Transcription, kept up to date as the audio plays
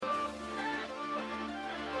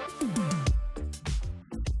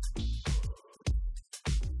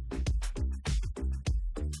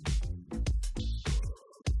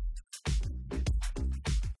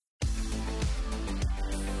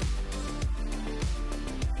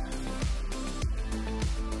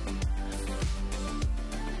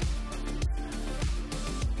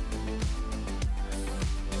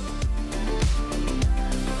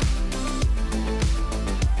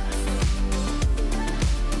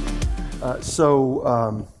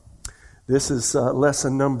This is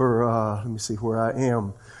lesson number, let me see where I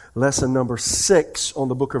am, lesson number 6 on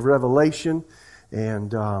the book of Revelation.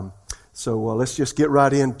 And let's just get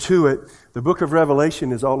right into it. The book of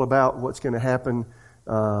Revelation is all about what's going to happen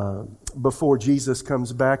before Jesus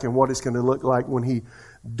comes back and what it's going to look like when he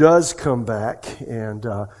does come back. And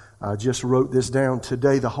I just wrote this down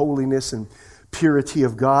today. The holiness and purity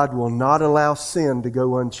of God will not allow sin to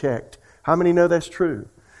go unchecked. How many know that's true?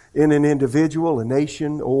 In an individual, a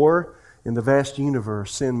nation, or in the vast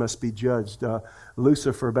universe, sin must be judged.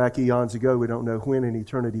 Lucifer, back eons ago, we don't know when in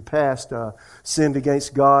eternity past, sinned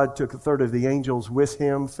against God, took a third of the angels with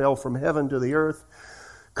him, fell from heaven to the earth,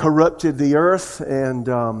 corrupted the earth, and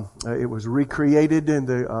it was recreated in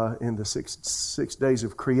the six days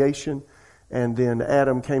of creation. And then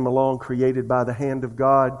Adam came along, created by the hand of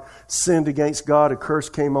God, sinned against God, a curse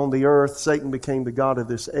came on the earth, Satan became the god of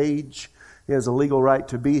this age. He has a legal right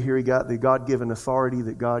to be here. He got the God-given authority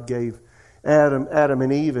that God gave Adam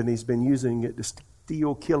and Eve, and he's been using it to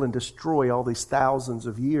steal, kill, and destroy all these thousands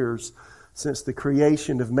of years since the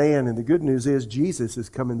creation of man. And the good news is Jesus is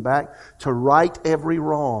coming back to right every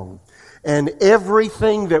wrong. And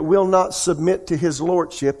everything that will not submit to his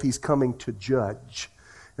lordship, he's coming to judge.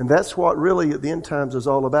 And that's what really at the end times is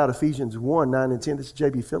all about. Ephesians 1, 9 and 10. This is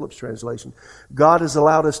J.B. Phillips' translation. God has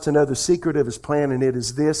allowed us to know the secret of his plan, and it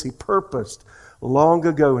is this. He purposed long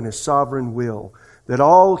ago in his sovereign will that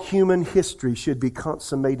all human history should be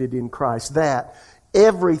consummated in Christ. That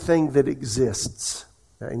everything that exists,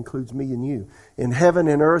 that includes me and you, in heaven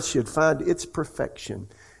and earth should find its perfection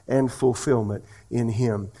and fulfillment in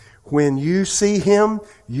him. When you see him,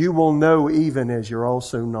 you will know even as you're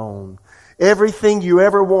also known. Everything you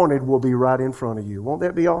ever wanted will be right in front of you. Won't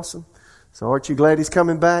that be awesome? So aren't you glad he's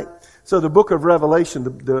coming back? So the book of Revelation,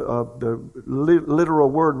 the literal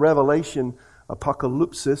word revelation,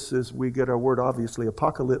 apocalypsis, as we get our word obviously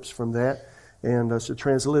apocalypse from that, and it's a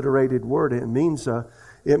transliterated word. It means an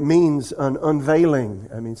unveiling.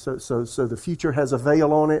 I mean, so the future has a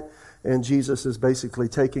veil on it, and Jesus is basically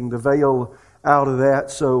taking the veil out of that.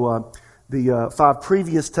 So the 5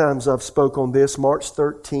 previous times I've spoke on this: March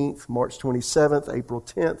 13th, March 27th, April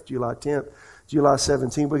 10th, July 10th, July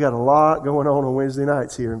 17th. We got a lot going on Wednesday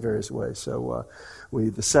nights here in various ways. So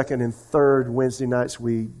the second and third Wednesday nights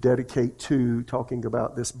we dedicate to talking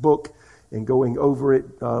about this book and going over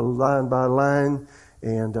it line by line.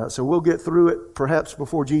 And so we'll get through it perhaps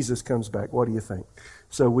before Jesus comes back. What do you think?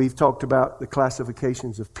 So we've talked about the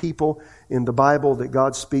classifications of people in the Bible that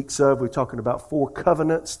God speaks of. We're talking about 4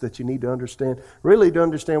 covenants that you need to understand, really to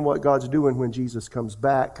understand what God's doing when Jesus comes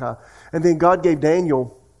back. And then God gave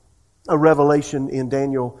Daniel a revelation in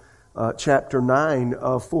Daniel chapter 9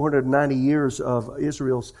 of 490 years of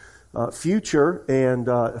Israel's future, and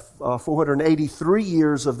 483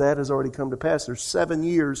 years of that has already come to pass. There's 7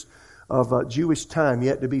 years of Jewish time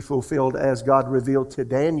yet to be fulfilled as God revealed to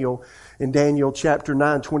Daniel in Daniel chapter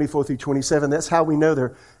 9, 24 through 27. That's how we know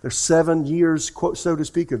there's 7 years, quote, so to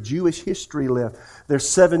speak, of Jewish history left. There's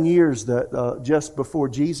 7 years that just before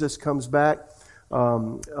Jesus comes back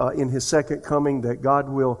in his second coming, that God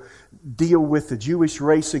will deal with the Jewish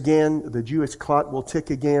race again. The Jewish clock will tick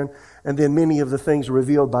again. And then many of the things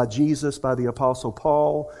revealed by Jesus, by the Apostle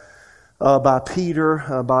Paul, by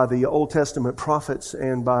Peter, by the Old Testament prophets,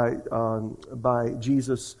 and by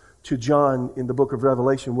Jesus to John in the book of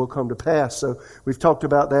Revelation will come to pass. So we've talked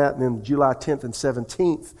about that. And then July 10th and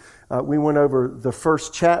 17th, we went over the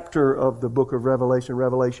first chapter of the book of Revelation,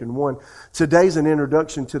 Revelation 1. Today's an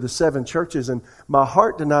introduction to the 7 churches. And my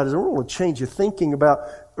heart tonight is I want to change your thinking about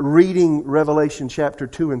reading Revelation chapter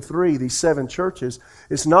 2 and 3, these 7 churches.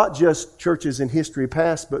 It's not just churches in history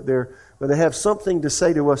past, but they have something to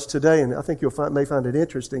say to us today, and I think you may find it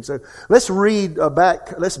interesting. So let's read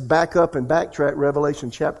let's back up and backtrack Revelation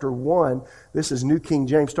chapter 1. This is New King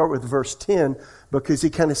James. Start with verse 10, because he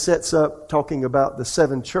kind of sets up talking about the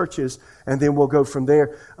 7 churches, and then we'll go from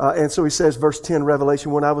there. And so he says, verse 10,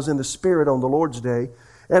 Revelation 1, I was in the Spirit on the Lord's day,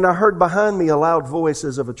 and I heard behind me a loud voice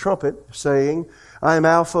as of a trumpet, saying, I am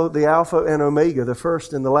the Alpha and Omega, the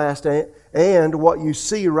first and the last, and what you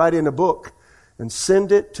see write in a book, and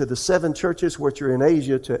send it to the 7 churches which are in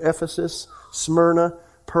Asia, to Ephesus, Smyrna,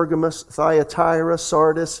 Pergamos, Thyatira,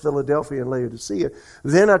 Sardis, Philadelphia, and Laodicea.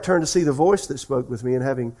 Then I turned to see the voice that spoke with me, and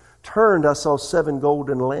having turned, I saw 7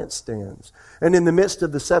 golden lampstands. And in the midst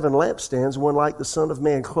of the 7 lampstands, one like the Son of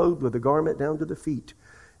Man, clothed with a garment down to the feet,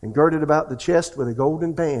 and girded about the chest with a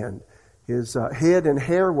golden band. His head and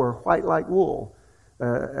hair were white like wool,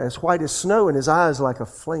 as white as snow, and his eyes like a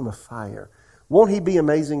flame of fire. Won't he be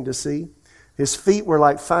amazing to see? His feet were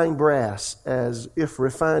like fine brass, as if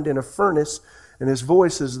refined in a furnace, and His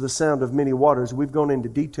voice is the sound of many waters. We've gone into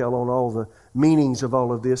detail on all the meanings of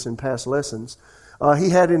all of this in past lessons. He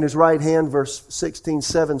had in His right hand, verse 16,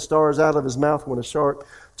 7 stars. Out of His mouth went a sharp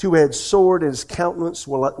two-edged sword, and His countenance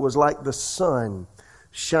was like the sun,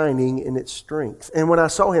 shining in its strength. And when I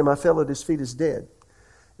saw Him, I fell at His feet as dead.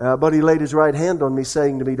 But He laid His right hand on me,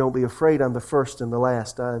 saying to me, don't be afraid, I'm the first and the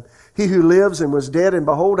last. I am He who lives and was dead, and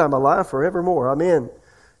behold, I'm alive forevermore. Amen.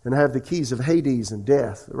 And I have the keys of Hades and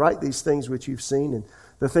death. Write these things which you've seen, and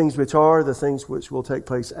the things which are, the things which will take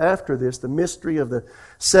place after this, the mystery of the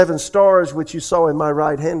 7 stars which you saw in my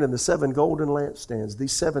right hand, and the 7 golden lampstands.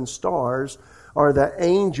 These 7 stars are the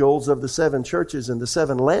angels of the 7 churches, and the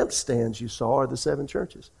 7 lampstands you saw are the 7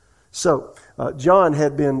 churches. So, John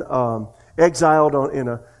had been exiled in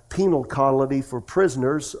a penal colony for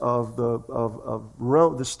prisoners of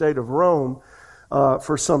Rome, the state of Rome,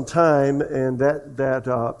 for some time, and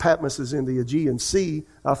that Patmos is in the Aegean Sea.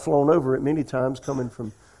 I've flown over it many times, coming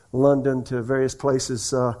from London to various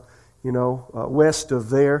places, west of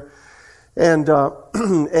there,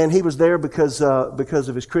 and he was there because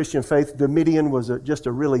of his Christian faith. Domitian was just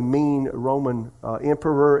a really mean Roman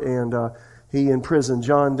emperor, and he imprisoned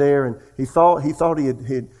John there, and he thought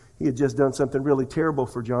he had just done something really terrible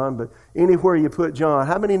for John. But anywhere you put John,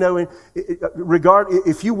 how many know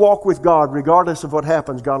if you walk with God, regardless of what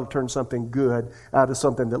happens, God will turn something good out of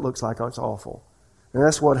something that looks like it's awful. And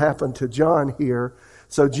that's what happened to John here.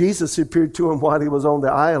 So Jesus appeared to him while he was on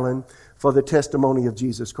the island for the testimony of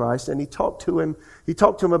Jesus Christ. And he talked to him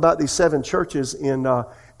about these 7 churches in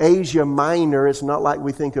Asia Minor. It's not like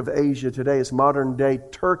we think of Asia today. It's modern day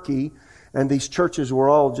Turkey. And these churches were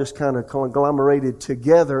all just kind of conglomerated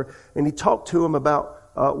together. And he talked to him about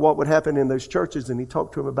what would happen in those churches. And he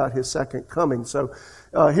talked to him about his second coming. So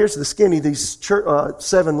here's the skinny. These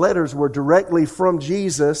 7 letters were directly from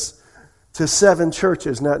Jesus to 7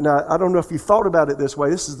 churches. Now, I don't know if you thought about it this way.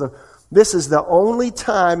 This is the only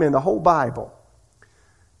time in the whole Bible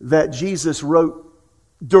that Jesus wrote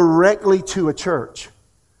directly to a church.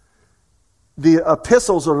 The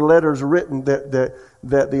epistles are letters written that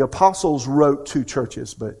the apostles wrote to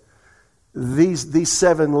churches, but these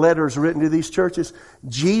 7 letters written to these churches,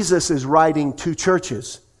 Jesus is writing to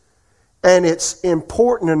churches. And it's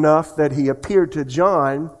important enough that He appeared to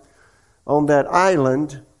John on that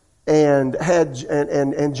island, and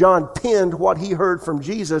John penned what he heard from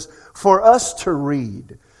Jesus for us to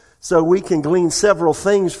read. So we can glean several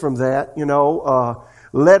things from that,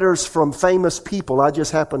 letters from famous people. I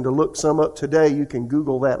just happened to look some up today. You can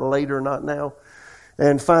Google that later, not now,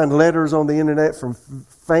 and find letters on the internet from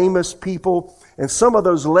famous people. And some of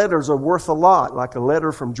those letters are worth a lot, like a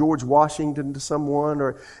letter from George Washington to someone,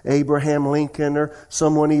 or Abraham Lincoln, or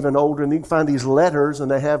someone even older. And you can find these letters,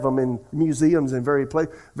 and they have them in museums in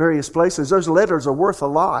various places. Those letters are worth a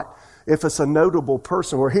lot if it's a notable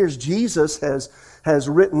person. Where here's Jesus has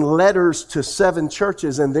written letters to 7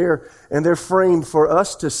 churches, and they're framed for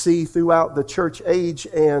us to see throughout the church age,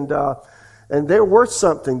 and they're worth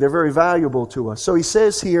something. They're very valuable to us. So he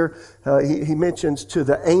says here, he mentions to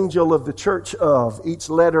the angel of the church of. Each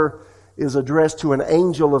letter is addressed to an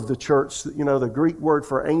angel of the church. The Greek word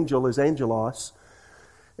for angel is angelos.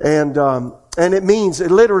 And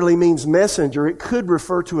it literally means messenger. It could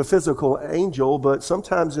refer to a physical angel, but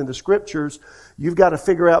sometimes in the scriptures, you've got to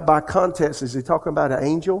figure out by context, is he talking about an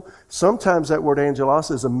angel? Sometimes that word angelos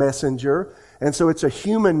is a messenger, and so it's a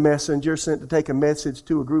human messenger sent to take a message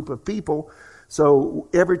to a group of people. So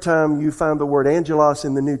every time you find the word angelos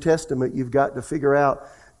in the New Testament, you've got to figure out,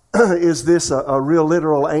 is this a real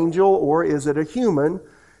literal angel, or is it a human?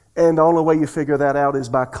 And the only way you figure that out is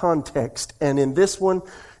by context. And in this one,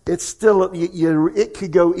 it's still, it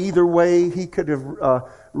could go either way. He could have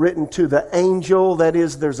written to the angel. That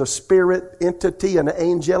is, there's a spirit entity, an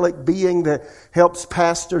angelic being that helps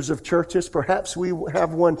pastors of churches. Perhaps we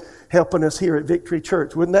have one helping us here at Victory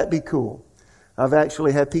Church. Wouldn't that be cool? I've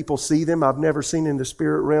actually had people see them. I've never seen in the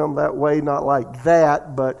spirit realm that way, not like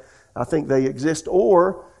that, but I think they exist.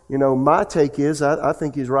 Or, my take is, I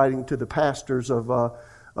think he's writing to the pastors of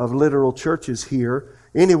literal churches here.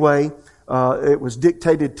 Anyway, it was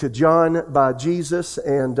dictated to John by Jesus,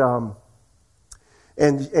 and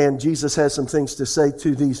Jesus has some things to say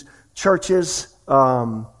to these churches.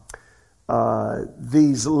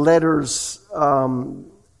 These letters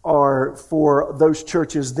are for those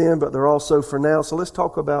churches then, but they're also for now. So let's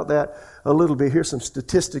talk about that a little bit. Here's some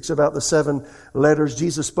statistics about the 7 letters.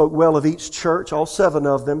 Jesus spoke well of each church, all 7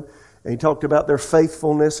 of them. And he talked about their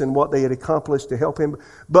faithfulness and what they had accomplished to help him.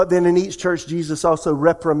 But then in each church, Jesus also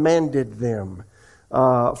reprimanded them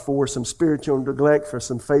for some spiritual neglect, for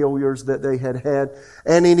some failures that they had had.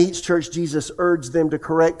 And in each church, Jesus urged them to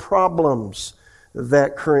correct problems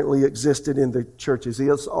that currently existed in the churches. He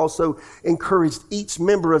has also encouraged each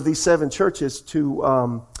member of these 7 churches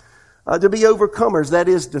to be overcomers. That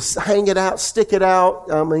is, to hang it out, stick it out,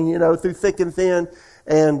 through thick and thin,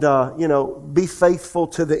 and, be faithful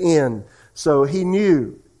to the end. So he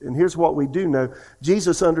knew, and here's what we do know,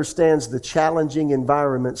 Jesus understands the challenging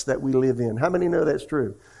environments that we live in. How many know that's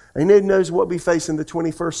true? He knows what we face in the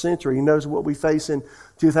 21st century. He knows what we face in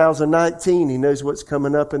 2019. He knows what's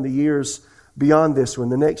coming up in the years beyond this one,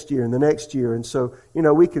 the next year and the next year. And so,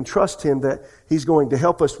 we can trust him that he's going to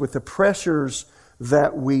help us with the pressures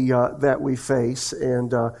that we face,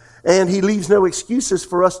 and he leaves no excuses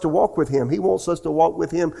for us to walk with him. He wants us to walk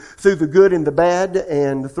with him through the good and the bad,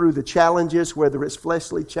 and through the challenges, whether it's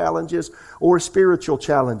fleshly challenges or spiritual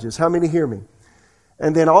challenges. How many hear me?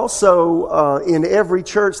 And then also in every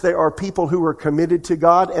church there are people who are committed to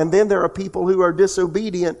God, and then there are people who are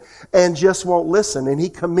disobedient and just won't listen. And he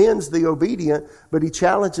commends the obedient, but he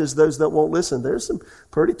challenges those that won't listen. There's some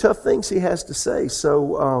pretty tough things he has to say.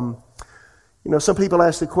 So some people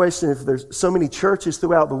ask the question, if there's so many churches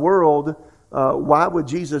throughout the world, why would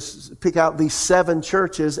Jesus pick out these 7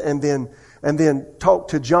 churches and then talk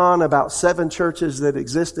to John about 7 churches that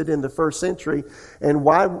existed in the first century? And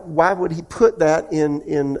why would he put that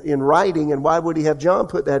in writing? And why would he have John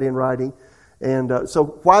put that in writing? And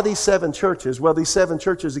so why these 7 churches? Well, these 7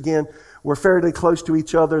 churches, again, were fairly close to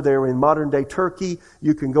each other. They're in modern-day Turkey.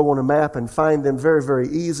 You can go on a map and find them very, very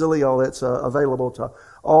easily. All that's available to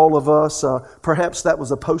all of us. Perhaps that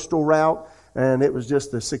was a postal route, and it was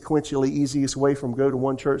just the sequentially easiest way from go to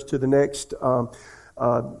one church to the next.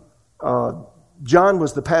 John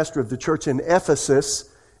was the pastor of the church in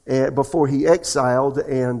Ephesus before he exiled,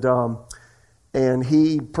 and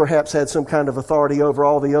he perhaps had some kind of authority over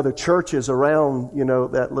all the other churches around,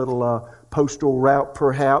 that little postal route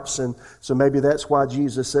perhaps. And so maybe that's why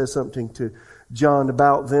Jesus says something to John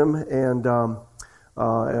about them. And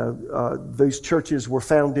these churches were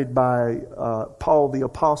founded by Paul the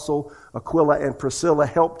Apostle. Aquila and Priscilla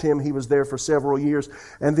helped him. He was there for several years.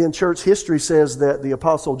 And then church history says that the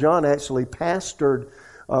Apostle John actually pastored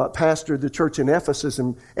the church in Ephesus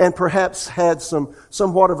and perhaps had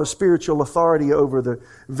somewhat of a spiritual authority over the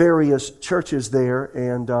various churches there.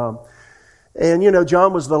 And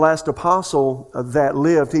John was the last apostle that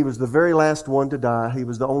lived. He was the very last one to die. He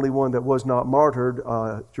was the only one that was not martyred.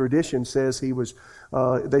 Tradition says he was.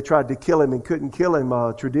 They tried to kill him and couldn't kill him.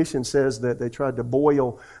 Tradition says that they tried to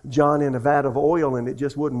boil John in a vat of oil and it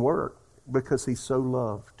just wouldn't work because he's so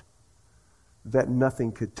loved that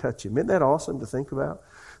nothing could touch him. Isn't that awesome to think about?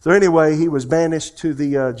 So anyway, he was banished to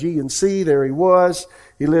the GNC. There he was.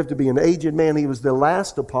 He lived to be an aged man. He was the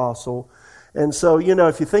last apostle. And so,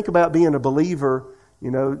 if you think about being a believer,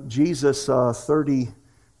 Jesus, 3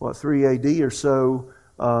 AD or so,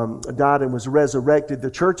 died and was resurrected.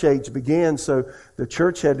 The church age began, so the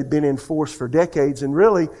church had been in force for decades. And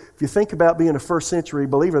really, if you think about being a first century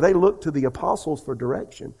believer, they looked to the apostles for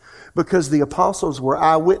direction because the apostles were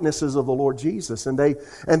eyewitnesses of the Lord Jesus, and they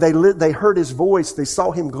heard his voice. They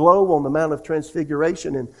saw him glow on the Mount of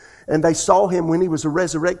Transfiguration, and they saw him when he was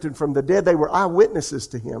resurrected from the dead. They were eyewitnesses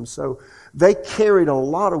to him, so they carried a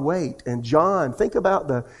lot of weight. And John, think about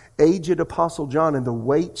the aged apostle John and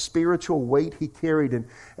the spiritual weight he carried,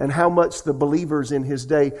 and how much the believers in his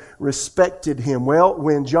day respected him. Well,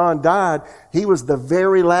 when John died, he was the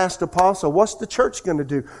very last apostle. What's the church going to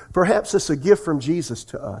do? Perhaps it's a gift from Jesus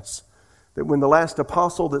to us, that when the last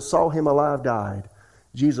apostle that saw him alive died,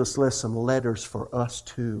 Jesus left some letters for us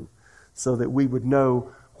too, so that we would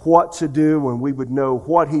know what to do, and we would know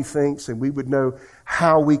what he thinks, and we would know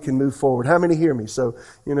how we can move forward. How many hear me? So,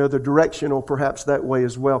 the directional perhaps that way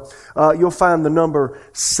as well. You'll find the number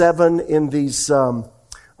 7 in these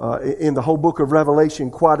in the whole book of Revelation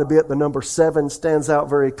quite a bit. The number 7 stands out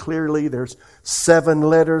very clearly. There's 7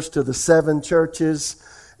 letters to the 7 churches.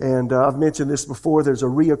 And I've mentioned this before. There's a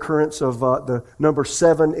reoccurrence of the number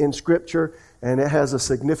 7 in Scripture, and it has a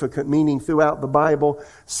significant meaning throughout the Bible.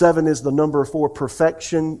 7 is the number for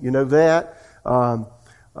perfection. You know that.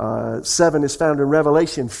 7 is found in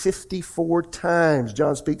Revelation 54 times.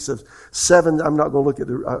 John speaks of 7. I'm not going to look at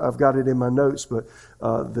I've got it in my notes, but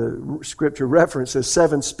the Scripture references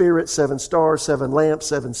 7 spirits, 7 stars, 7 lamps,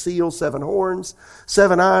 7 seals, 7 horns,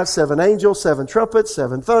 7 eyes, 7 angels, 7 trumpets,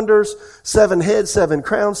 7 thunders, 7 heads, 7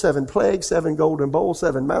 crowns, 7 plagues, 7 golden bowls,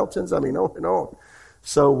 7 mountains. On and on.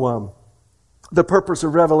 So the purpose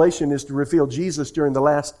of Revelation is to reveal Jesus during the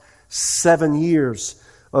last 7 years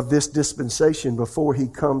of this dispensation before he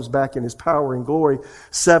comes back in his power and glory.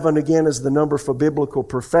 7 again is the number for biblical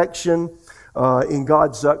perfection in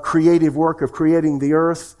God's creative work of creating the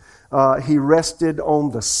earth. He rested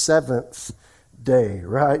on the 7th day,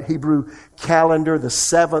 right? Hebrew calendar, the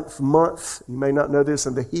 7th month. You may not know this.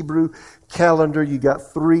 In the Hebrew calendar, you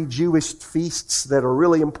got 3 Jewish feasts that are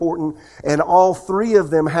really important, and all 3 of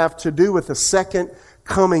them have to do with the second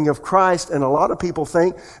coming of Christ. And a lot of people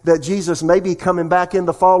think that Jesus may be coming back in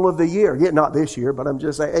the fall of the year. Yeah, not this year, but I'm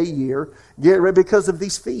just saying a year. Because of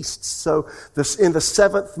these feasts. So in the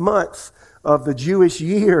 7th month of the Jewish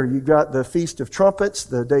year, you got the Feast of Trumpets,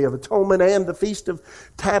 the Day of Atonement, and the Feast of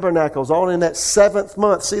Tabernacles, all in that 7th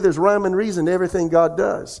month. See, there's rhyme and reason to everything God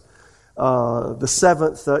does. The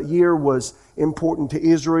 7th year was important to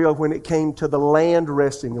Israel when it came to the land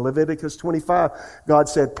resting. In Leviticus 25, God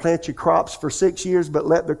said, plant your crops for 6 years, but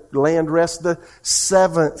let the land rest the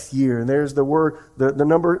 7th year. And there's the word, the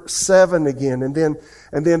number 7 again. And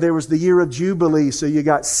then there was the year of Jubilee. So you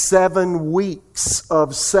got 7 weeks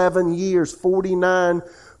of 7 years, 49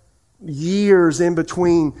 years in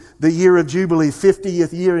between the year of Jubilee.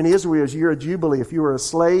 50th year in Israel's year of Jubilee. If you were a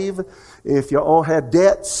slave, if you all had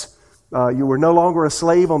debts, you were no longer a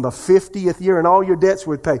slave on the 50th year, and all your debts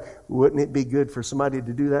would pay. Wouldn't it be good for somebody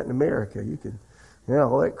to do that in America? You could,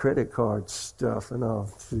 all that credit card stuff and all.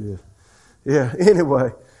 Yeah,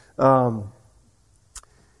 anyway. God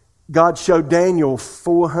showed Daniel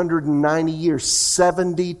 490 years,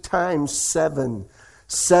 70 times 7.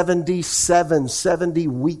 77, 70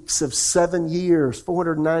 weeks of 7 years,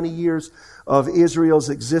 490 years of Israel's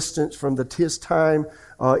existence from his time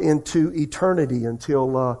into eternity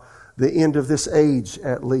until the end of this age,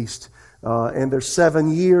 at least. And there's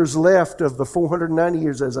 7 years left of the 490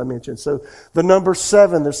 years, as I mentioned. So the number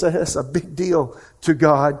 7, that's a big deal to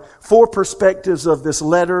God. 4 perspectives of this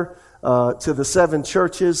letter to the 7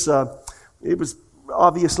 churches. It was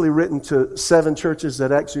obviously written to 7 churches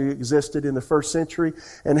that actually existed in the first century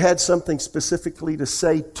and had something specifically to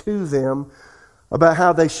say to them about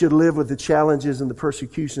how they should live with the challenges and the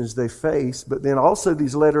persecutions they face. But then also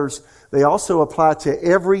these letters, they also apply to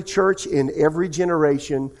every church in every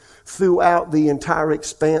generation throughout the entire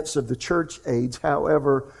expanse of the church age,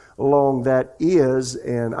 however long that is.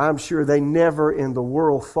 And I'm sure they never in the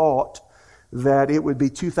world thought that it would be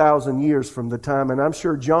 2,000 years from the time. And I'm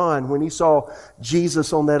sure John, when he saw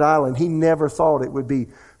Jesus on that island, he never thought it would be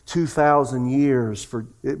 2,000 years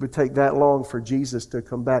it would take that long for Jesus to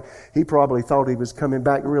come back. He probably thought he was coming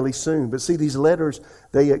back really soon. But see, these letters,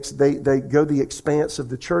 they go the expanse of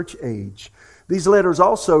the church age. These letters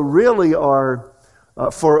also really are,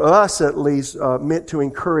 for us at least, meant to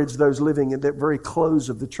encourage those living at that very close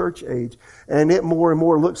of the church age. And it more and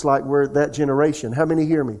more looks like we're that generation. How many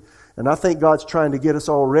hear me? And I think God's trying to get us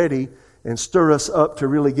all ready and stir us up to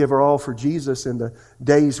really give our all for Jesus in the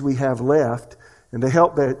days we have left, and to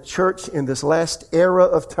help the church in this last era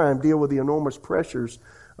of time deal with the enormous pressures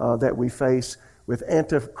that we face with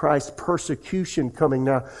Antichrist persecution coming.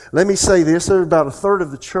 Now, let me say this. There's about a third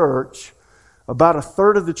of the church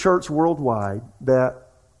worldwide that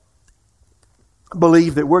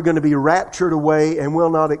believe that we're going to be raptured away and will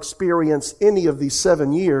not experience any of these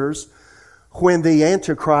 7 years when the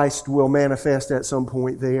Antichrist will manifest at some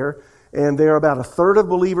point there. And there are about a third of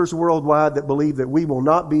believers worldwide that believe that we will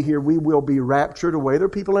not be here. We will be raptured away. There are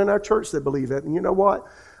people in our church that believe that. And you know what?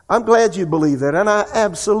 I'm glad you believe that. And I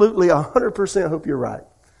absolutely 100% hope you're right.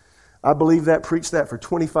 I believe that, preached that for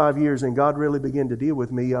 25 years. And God really began to deal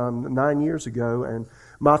with me 9 years ago. And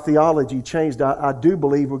my theology changed. I do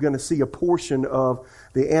believe we're going to see a portion of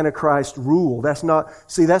the Antichrist rule. That's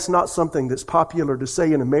not something that's popular to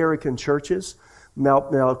say in American churches.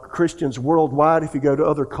 Now, Christians worldwide, if you go to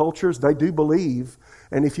other cultures, they do believe,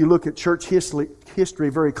 and if you look at church history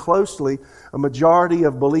very closely, a majority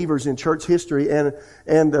of believers in church history and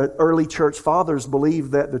the early church fathers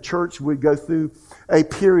believed that the church would go through a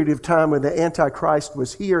period of time when the Antichrist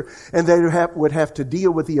was here, and they would have to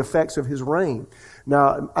deal with the effects of his reign.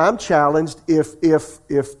 Now, I'm challenged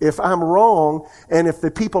if I'm wrong, and if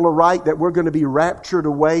the people are right that we're going to be raptured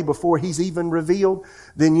away before he's even revealed,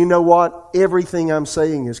 then you know what? Everything I'm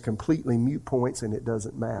saying is completely moot points and it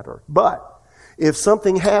doesn't matter. But if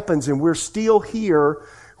something happens and we're still here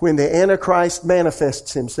when the Antichrist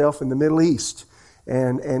manifests himself in the Middle East,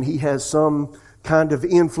 and he has some kind of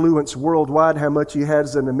influence worldwide, how much he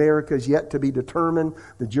has in America is yet to be determined.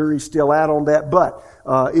 The jury's still out on that. But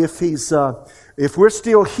if we're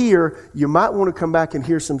still here, you might want to come back and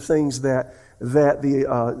hear some things that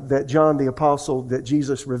John the Apostle, that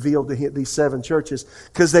Jesus revealed to these 7 churches,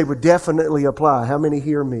 because they would definitely apply. How many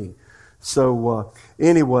hear me? So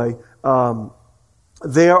anyway,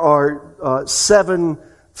 there are 7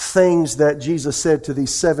 things that Jesus said to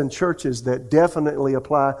these 7 churches that definitely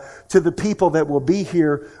apply to the people that will be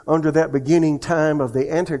here under that beginning time of the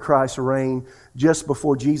Antichrist reign just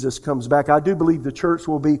before Jesus comes back. I do believe the church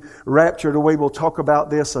will be raptured away. We'll talk about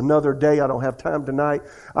this another day. I don't have time tonight.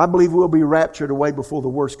 I believe we'll be raptured away before the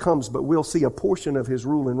worst comes, but we'll see a portion of His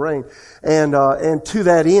rule and reign. And to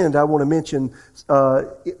that end, I want to mention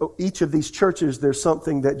each of these churches, there's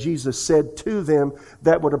something that Jesus said to them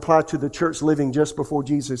that would apply to the church living just before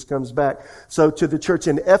Jesus comes back. So to the church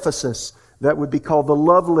in Ephesus, that would be called the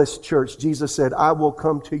loveless church, Jesus said, I will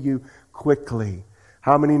come to you quickly.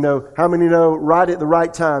 How many know right at the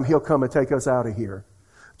right time He'll come and take us out of here?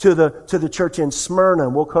 To the church in Smyrna,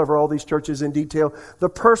 we'll cover all these churches in detail. The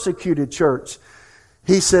persecuted church,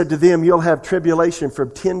 He said to them, you'll have tribulation for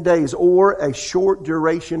 10 days or a short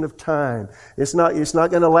duration of time. It's not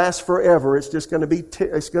going to last forever. It's just going to be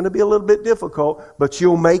a little bit difficult, but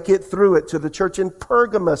you'll make it through it. To the church in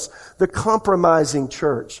Pergamos, the compromising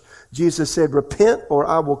church, Jesus said, repent or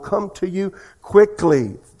I will come to you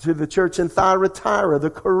quickly. To the church in Thyatira, the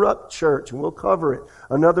corrupt church, and we'll cover it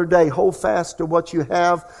another day. Hold fast to what you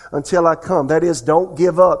have until I come. That is, don't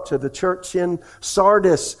give up. To the church in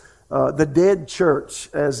Sardis, the dead church,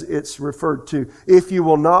 as it's referred to. If you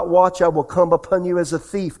will not watch, I will come upon you as a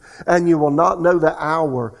thief, and you will not know the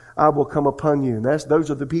hour I will come upon you. And those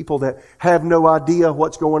are the people that have no idea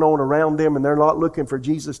what's going on around them, and they're not looking for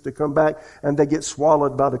Jesus to come back, and they get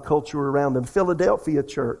swallowed by the culture around them. Philadelphia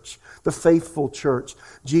church, the faithful church.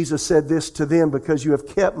 Jesus said this to them, because you have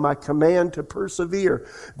kept my command to persevere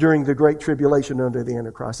during the great tribulation under the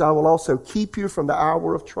Antichrist. I will also keep you from the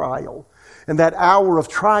hour of trial. And that hour of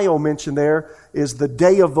trial mentioned there is the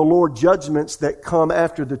day of the Lord judgments that come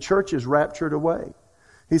after the church is raptured away.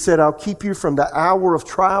 He said, I'll keep you from the hour of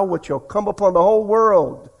trial which shall come upon the whole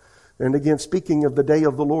world. And again, speaking of the day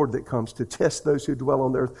of the Lord that comes to test those who dwell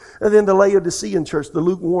on the earth. And then the Laodicean church, the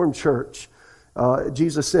lukewarm church.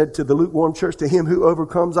 Jesus said to the lukewarm church, to him who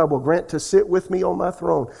overcomes, I will grant to sit with me on my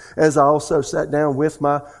throne, as I also sat down with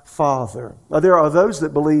my Father. There are those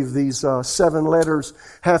that believe these 7 letters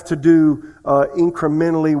have to do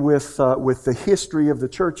incrementally with the history of the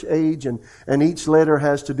church age, and each letter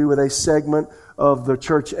has to do with a segment of the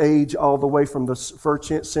church age, all the way from the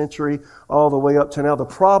first century all the way up to now. The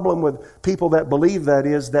problem with people that believe that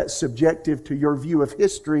is that's subjective to your view of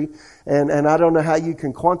history, and I don't know how you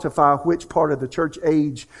can quantify which part of the church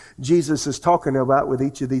age Jesus is talking about with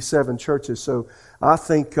each of these 7 churches. So I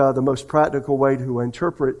think the most practical way to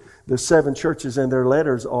interpret the 7 churches and their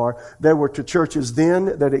letters are, there were to churches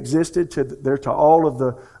then that existed, they're to all of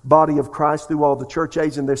the body of Christ through all the church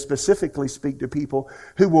age, and they specifically speak to people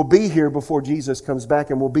who will be here before Jesus comes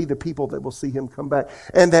back and will be the people that will see Him come back.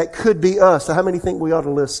 And that could be us. So how many think we ought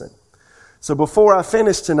to listen? So before I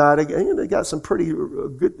finish tonight, I got some pretty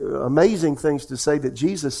good, amazing things to say that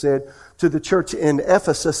Jesus said to the church in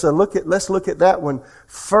Ephesus. So let's look at that one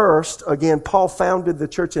first. Again, Paul founded the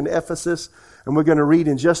church in Ephesus, and we're going to read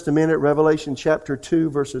in just a minute Revelation chapter 2,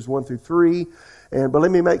 verses 1 through 3. But let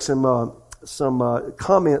me make some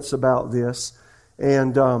comments about this.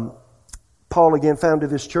 And Paul again founded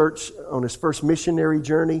this church on his first missionary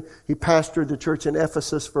journey. He pastored the church in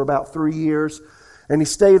Ephesus for about 3 years. And he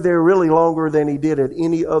stayed there really longer than he did at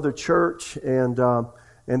any other church. And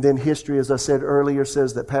then history, as I said earlier,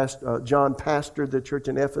 says that John pastored the church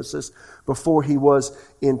in Ephesus before he was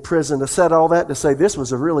in prison. I said all that to say this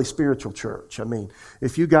was a really spiritual church. I mean,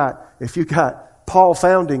 if you got Paul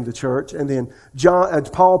founding the church, and then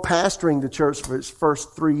Paul pastoring the church for his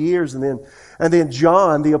first 3 years, and then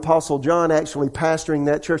John, the Apostle John, actually pastoring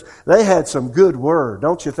that church, they had some good word,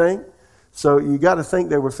 don't you think? So you got to think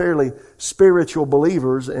they were fairly spiritual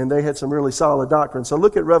believers, and they had some really solid doctrine. So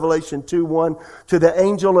look at Revelation 2:1. To the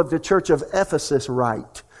angel of the church of Ephesus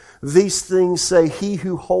write, these things say he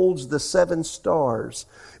who holds the 7 stars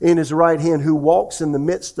in his right hand, who walks in the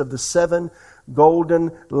midst of the 7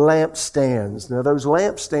 golden lampstands. Now those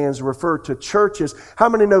lampstands refer to churches. How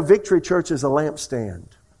many know Victory Church is a lampstand?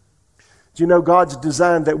 Do you know God's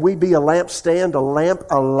designed that we be a lampstand, a lamp,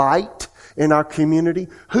 a light in our community?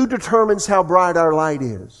 Who determines how bright our light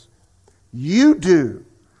is? You do.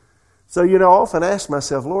 So, I often ask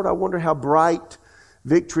myself, Lord, I wonder how bright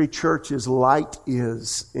Victory Church's light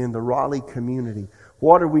is in the Raleigh community.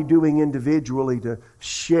 What are we doing individually to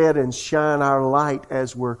shed and shine our light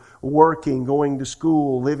as we're working, going to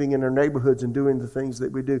school, living in our neighborhoods, and doing the things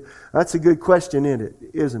that we do? That's a good question,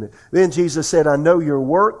 isn't it? Then Jesus said, I know your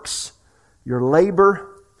works, your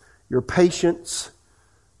labor, your patience.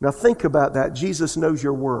 Now think about that. Jesus knows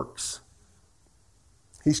your works.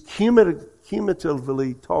 He's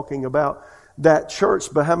cumulatively talking about that church,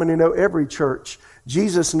 but how many know every church?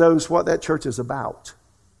 Jesus knows what that church is about.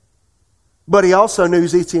 But He also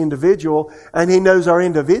knows each individual, and He knows our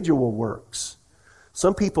individual works.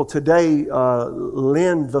 Some people today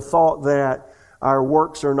lend the thought that our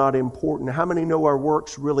works are not important. How many know our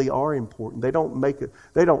works really are important? They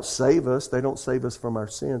don't save us. They don't save us from our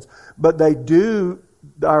sins. But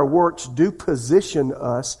our works do position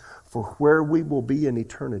us for where we will be in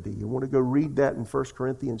eternity. You want to go read that in 1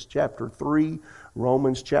 Corinthians chapter 3,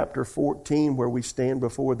 Romans chapter 14, where we stand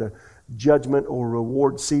before the judgment or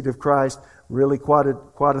reward seat of Christ. Really quite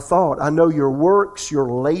a thought. I know your works, your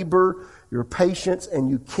labor, your patience, and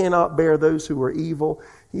you cannot bear those who are evil.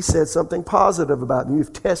 He said something positive about them.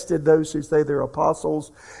 You've tested those who say they're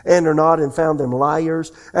apostles and are not, and found them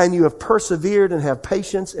liars. And you have persevered and have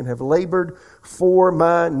patience and have labored for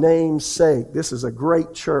my name's sake. This is a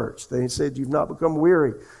great church. They said you've not become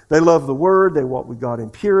weary. They love the word. They walk with God in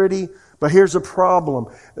purity. But here's a problem.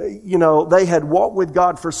 They had walked with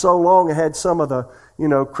God for so long and had some of the,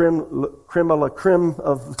 creme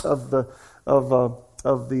of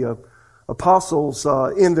the apostles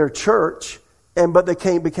in their church. But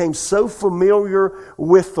they became so familiar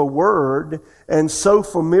with the Word and so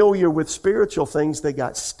familiar with spiritual things, they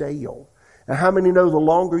got stale. And how many know the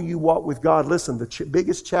longer you walk with God, listen, the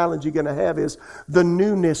biggest challenge you're going to have is the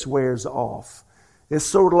newness wears off. It's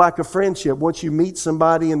sort of like a friendship. Once you meet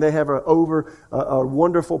somebody and they have a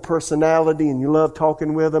wonderful personality and you love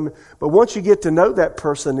talking with them, but once you get to know that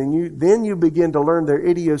person and then you begin to learn their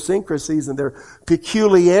idiosyncrasies and their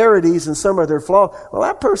peculiarities and some of their flaws. Well,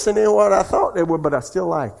 that person isn't what I thought they were, but I still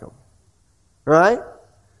like them. Right?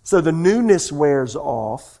 So the newness wears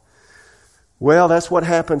off. Well, that's what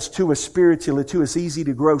happens to us spiritually too. It's easy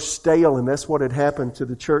to grow stale, and that's what had happened to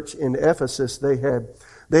the church in Ephesus. They had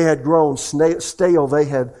grown stale. They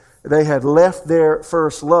had left their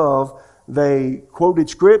first love. They quoted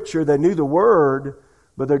Scripture. They knew the Word,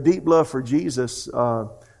 but their deep love for Jesus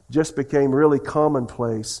just became really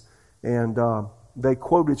commonplace. And they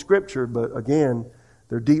quoted Scripture, but again,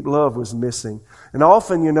 their deep love was missing. And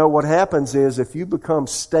often, what happens is if you become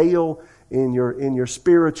stale in your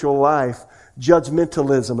spiritual life, a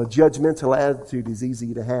judgmental attitude is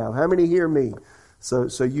easy to have. How many hear me?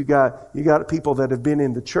 So you got people that have been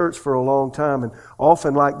in the church for a long time, and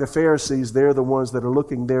often, like the Pharisees, they're the ones that are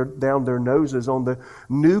looking down their noses on the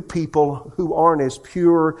new people who aren't as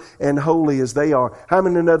pure and holy as they are. How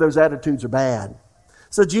many know those attitudes are bad?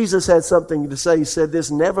 So Jesus had something to say. He said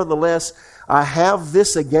this, "Nevertheless, I have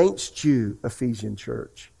this against you, Ephesian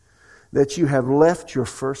church, that you have left your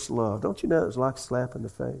first love." Don't you know it's like a slap in the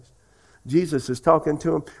face? Jesus is talking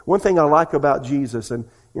to him. One thing I like about Jesus, and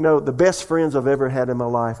the best friends I've ever had in my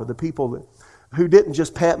life are the people who didn't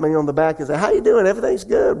just pat me on the back and say, "How you doing? Everything's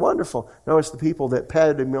good, wonderful." No, it's the people that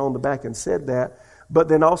patted me on the back and said that, but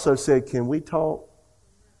then also said, "Can we talk?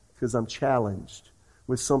 Because I'm challenged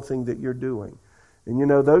with something that you're doing." And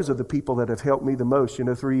those are the people that have helped me the most.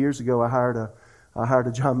 3 years ago I hired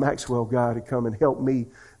a John Maxwell guy to come and help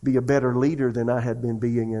me be a better leader than I had been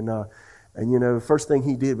being, and the first thing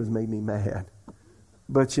he did was made me mad.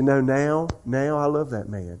 But now I love that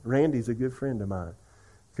man. Randy's a good friend of mine.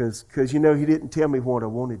 Because he didn't tell me what I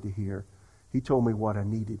wanted to hear. He told me what I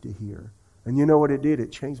needed to hear. And you know what it did?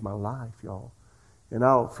 It changed my life, y'all. And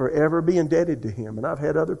I'll forever be indebted to him. And I've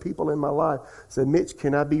had other people in my life say, "Mitch,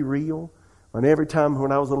 can I be real?" And every time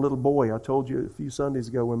when I was a little boy, I told you a few Sundays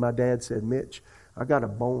ago when my dad said, "Mitch, I got a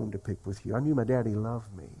bone to pick with you." I knew my daddy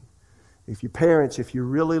loved me. If you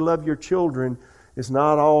really love your children, it's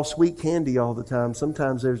not all sweet candy all the time.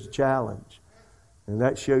 Sometimes there's a challenge. And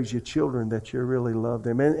that shows your children that you really love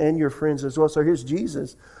them and your friends as well. So here's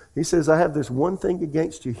Jesus. He says, "I have this one thing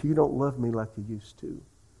against you. You don't love me like you used to."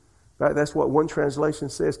 Right? That's what one translation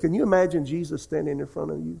says. Can you imagine Jesus standing in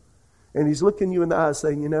front of you? And he's looking you in the eyes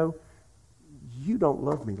saying, "You don't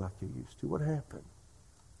love me like you used to. What happened?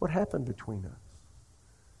 What happened between us?"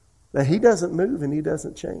 Now, he doesn't move and he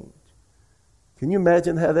doesn't change. Can you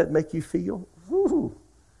imagine how that make you feel? Woo.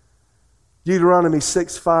 Deuteronomy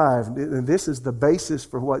 6:5, and this is the basis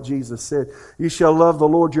for what Jesus said. "You shall love the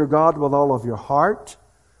Lord your God with all of your heart,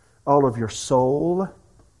 all of your soul,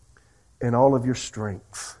 and all of your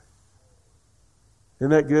strength." Isn't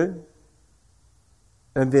that good?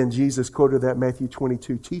 And then Jesus quoted that Matthew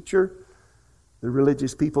 22, "Teacher," the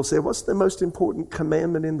religious people said, "What's the most important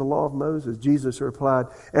commandment in the law of Moses?" Jesus replied,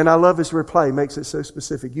 and I love his reply. He makes it so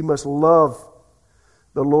specific. "You must love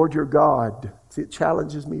the Lord your God." See, it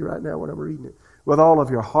challenges me right now when I'm reading it. "With all of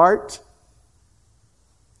your heart,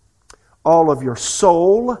 all of your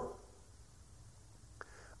soul,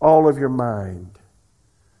 all of your mind."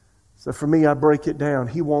 So for me, I break it down.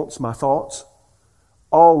 He wants my thoughts,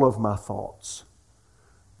 all of my thoughts.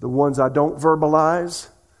 The ones I don't verbalize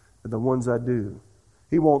and the ones I do.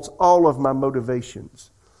 He wants all of my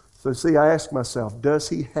motivations. So see, I ask myself, does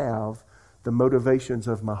He have the motivations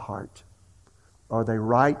of my heart? Are they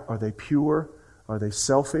right? Are they pure? Are they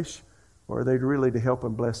selfish? Or are they really to help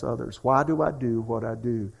and bless others? Why do I do what I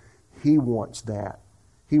do? He wants that.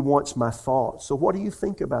 He wants my thoughts. So what do you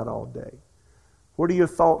think about all day? Where do your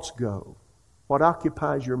thoughts go? What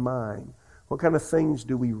occupies your mind? What kind of things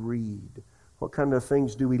do we read? What kind of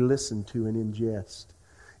things do we listen to and ingest?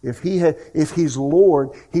 If He's Lord,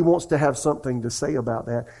 He wants to have something to say about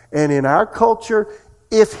that. And in our culture,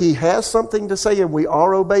 if He has something to say and we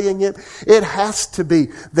are obeying it, it has to be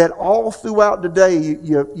that all throughout the day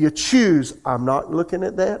you choose, I'm not looking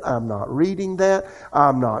at that, I'm not reading that,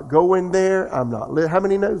 I'm not going there, how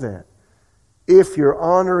many know that? If you're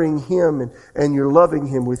honoring Him and you're loving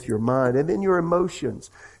Him with your mind and then your emotions,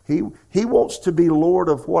 He wants to be Lord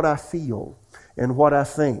of what I feel and what I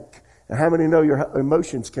think. And how many know your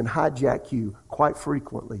emotions can hijack you quite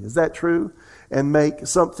frequently? Is that true? And make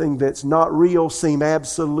something that's not real seem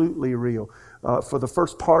absolutely real. For the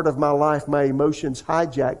first part of my life, my emotions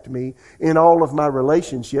hijacked me in all of my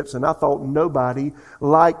relationships, and I thought nobody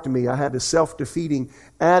liked me. I had a self-defeating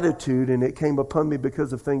attitude, and it came upon me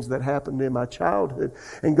because of things that happened in my childhood.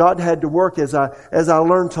 And God had to work as I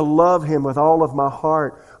learned to love Him with all of my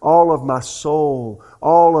heart, all of my soul,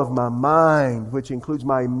 all of my mind, which includes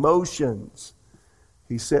my emotions.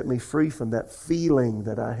 He set me free from that feeling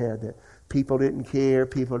that I had that people didn't care,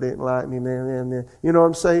 people didn't like me. You know what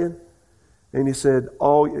I'm saying? And He said,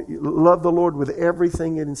 love the Lord with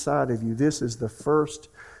everything inside of you. This is the first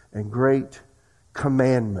and great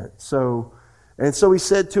commandment. So He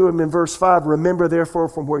said to him in verse 5, remember therefore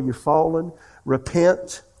from where you've fallen,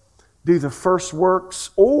 repent, do the first works,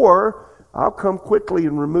 or I'll come quickly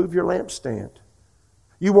and remove your lampstand.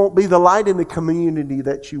 You won't be the light in the community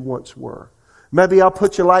that you once were. Maybe I'll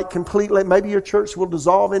put your light completely. Maybe your church will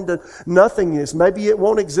dissolve into nothingness. Maybe it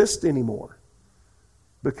won't exist anymore.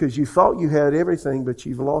 Because you thought you had everything, but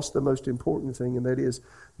you've lost the most important thing, and that is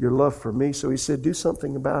your love for me. So He said, do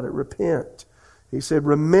something about it. Repent. He said,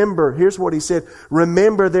 remember. Here's what He said.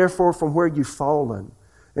 Remember, therefore, from where you've fallen.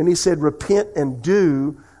 And He said, repent and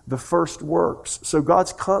do the first works. So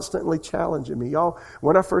God's constantly challenging me. Y'all,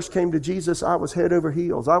 when I first came to Jesus, I was head over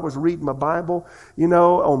heels. I was reading my Bible,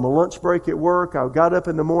 on my lunch break at work. I got up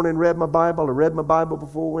in the morning, read my Bible. I read my Bible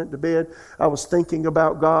before I went to bed. I was thinking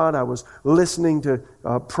about God. I was listening to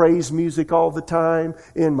praise music all the time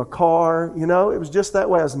in my car. It was just that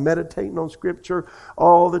way. I was meditating on Scripture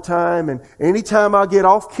all the time. And anytime I get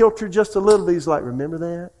off kilter just a little bit, He's like, remember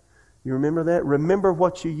that? You remember that? Remember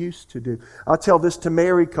what you used to do. I tell this to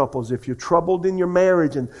married couples. If you're troubled in your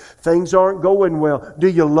marriage and things aren't going well, do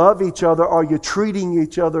you love each other? Are you treating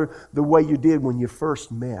each other the way you did when you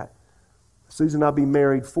first met? Susan and I will be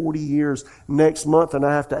married 40 years next month, and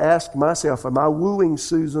I have to ask myself, am I wooing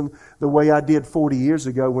Susan the way I did 40 years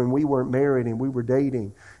ago when we weren't married and we were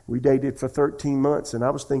dating? We dated for 13 months, and I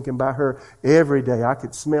was thinking about her every day. I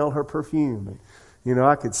could smell her perfume. And,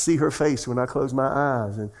 I could see her face when I closed my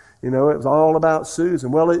eyes. And, it was all about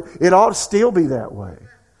Susan. Well, it ought to still be that way.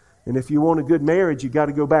 And if you want a good marriage, you got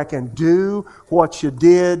to go back and do what you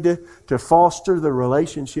did to foster the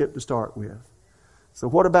relationship to start with. So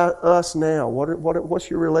what about us now?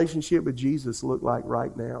 What's your relationship with Jesus look like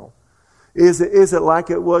right now? Is it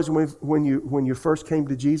like it was when you first came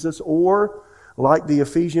to Jesus? Or like the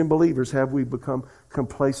Ephesian believers, have we become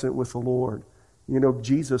complacent with the Lord?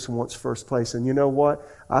 Jesus wants first place. And you know what?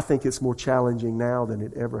 I think it's more challenging now than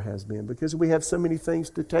it ever has been because we have so many things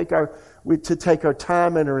to take our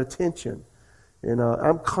time and our attention. And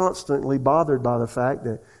I'm constantly bothered by the fact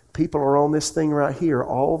that people are on this thing right here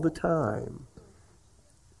all the time.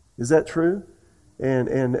 Is that true?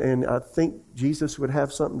 And I think Jesus would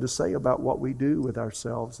have something to say about what we do with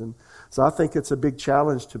ourselves. And so I think it's a big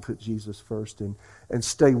challenge to put Jesus first and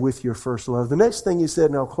stay with your first love. The next thing He said,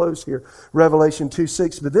 and I'll close here, Revelation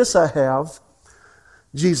 2:6, but this I have,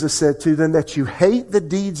 Jesus said to them, that you hate the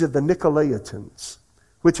deeds of the Nicolaitans,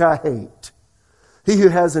 which I hate. He who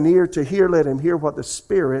has an ear to hear, let him hear what the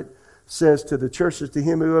Spirit says to the churches. To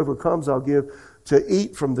him who overcomes, I'll give to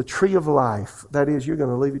eat from the tree of life. That is, you're going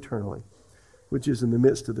to live eternally, which is in the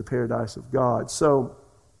midst of the paradise of God. So,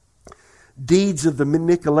 deeds of the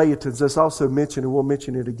Nicolaitans, that's also mentioned, and we'll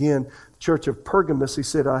mention it again. The church of Pergamos, He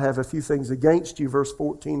said, I have a few things against you, verse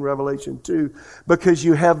 14, Revelation 2, because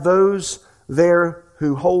you have those there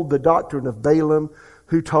who hold the doctrine of Balaam,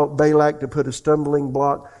 who taught Balak to put a stumbling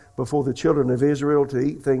block before the children of Israel, to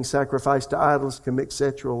eat things sacrificed to idols, commit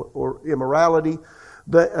sexual or immorality.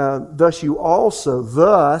 But thus you also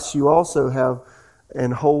have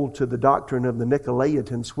and hold to the doctrine of the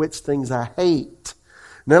Nicolaitans, which things I hate.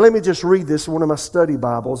 Now let me just read this, one of my study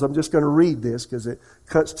Bibles. I'm just going to read this because it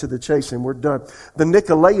cuts to the chase and we're done. The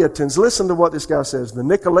Nicolaitans, listen to what this guy says. The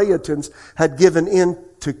Nicolaitans had given in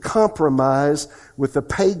to compromise with the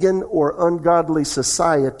pagan or ungodly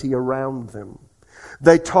society around them.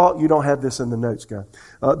 They taught, you don't have this in the notes, guy.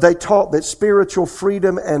 They taught that spiritual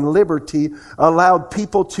freedom and liberty allowed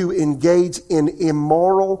people to engage in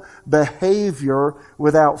immoral behavior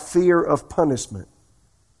without fear of punishment.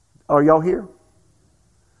 Are y'all here?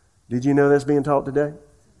 Did you know that's being taught today?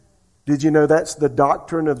 Did you know that's the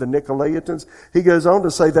doctrine of the Nicolaitans? He goes on to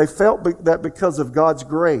say they felt that because of God's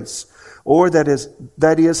grace, or that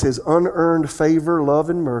is His unearned favor, love,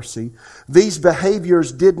 and mercy, these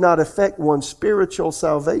behaviors did not affect one's spiritual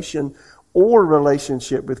salvation or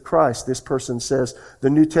relationship with Christ. This person says the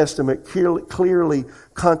New Testament clearly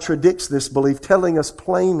contradicts this belief, telling us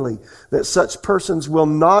plainly that such persons will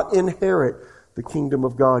not inherit the kingdom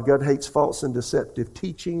of God. God hates false and deceptive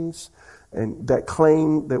teachings and that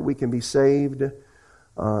claim that we can be saved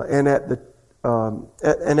and at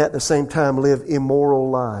the same time live immoral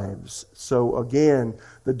lives. So again,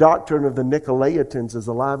 the doctrine of the Nicolaitans is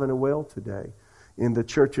alive and well today in the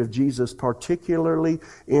Church of Jesus, particularly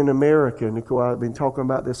in America. And I've been talking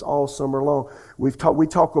about this all summer long. We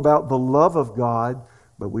talk about the love of God,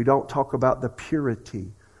 but we don't talk about the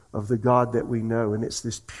purity of the God that we know. And it's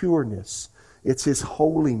this pureness, it's His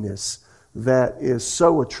holiness that is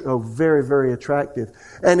so very, very attractive.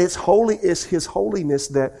 And it's His holiness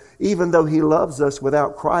that even though He loves us,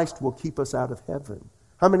 without Christ will keep us out of heaven.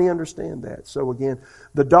 How many understand that? So again,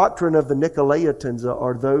 the doctrine of the Nicolaitans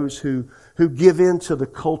are those who give in to the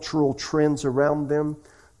cultural trends around them,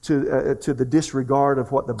 to the disregard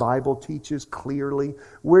of what the Bible teaches clearly.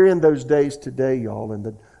 We're in those days today, y'all, and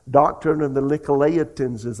the doctrine of the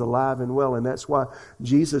Nicolaitans is alive and well, and that's why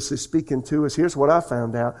Jesus is speaking to us. Here's what I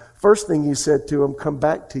found out. First thing He said to them, come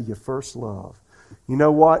back to your first love. You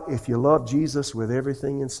know what? If you love Jesus with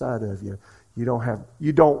everything inside of you, you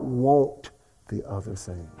don't want the other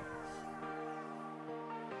thing.